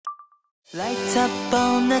Lights up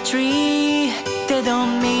on the tree, they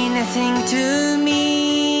don't mean anything to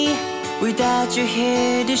me without you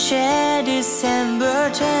here to share December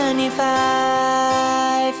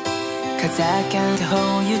 25. 'Cause I can't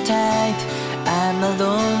hold you tight, I'm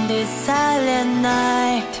alone this silent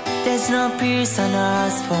night. There's no peace on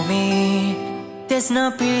earth for me, there's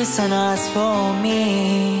no peace on earth for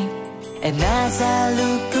me. And as I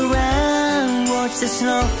look around, watch the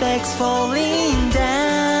snowflakes falling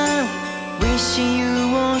down, wishing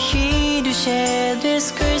you were here to share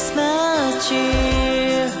this Christmas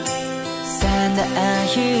cheer. Santa, I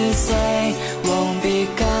hear you say, won't be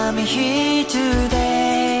coming here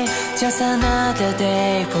today. Just another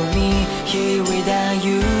day for me here without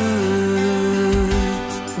you.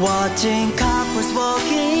 Watching couples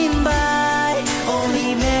walking by only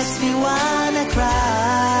makes me wanna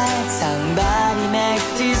cry. Somebody make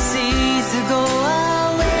this season go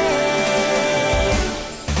away.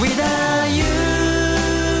 Without you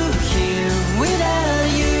here, without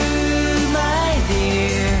you, my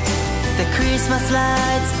dear, the Christmas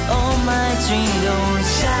lights on my tree don't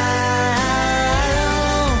shine.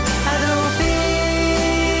 I don't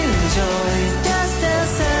feel joy, just a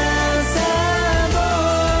sad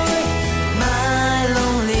boy. My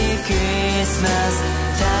lonely Christmas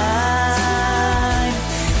time.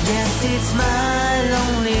 Yes, it's my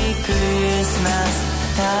lonely Christmas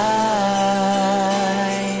time.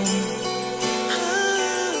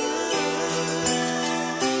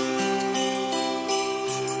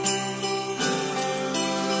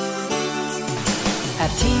 I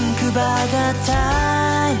think about that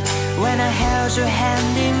time when I held your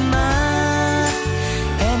hand in mine,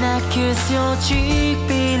 and I kissed your cheek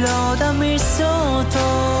below the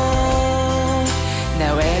mistletoe.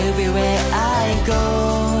 Now everywhere I go,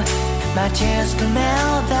 my tears can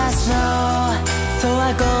melt the snow. So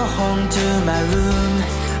I go home to my room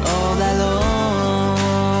all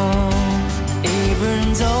alone. Even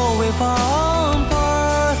though we're far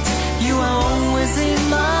apart, you are always in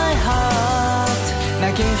my heart.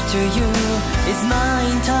 My gift to you is my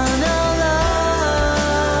eternal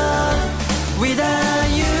love. Without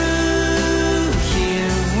you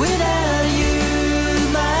here, without you,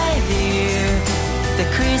 my dear, the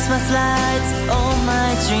Christmas lights on my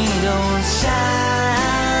tree don't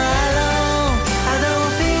shine. I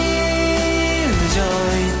don't feel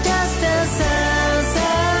joy, just a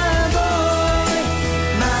sad boy.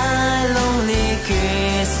 My lonely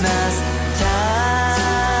Christmas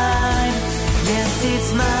time. Yes,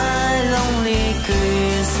 it's my lonely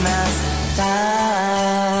Christmas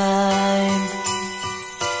time.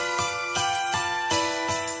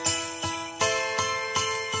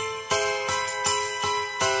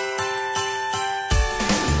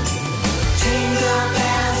 Jingle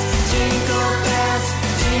bells, jingle bells,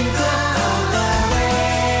 jingle all the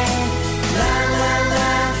way. La la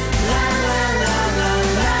la, la la la la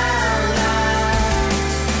la la.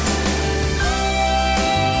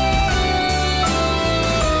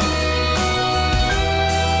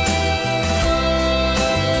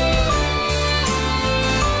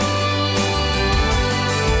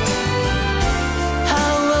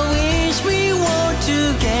 How I wish we were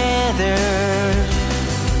together,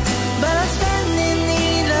 but I'm spending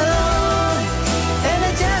it alone, and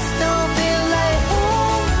I just don't feel like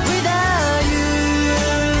home without you.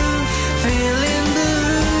 Feeling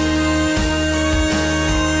blue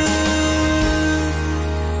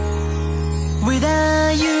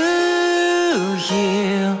without you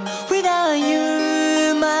here, without you,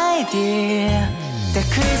 my dear. The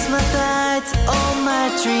Christmas lights on my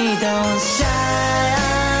tree don't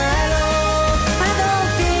shine. I don't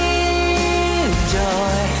feel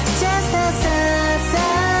joy, just a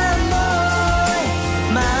sad boy.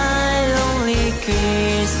 My lonely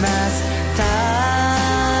Christmas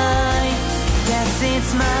time. Yes,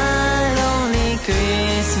 it's my lonely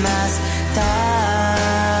Christmas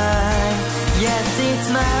time. Yes, it's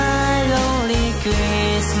my lonely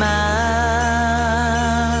Christmas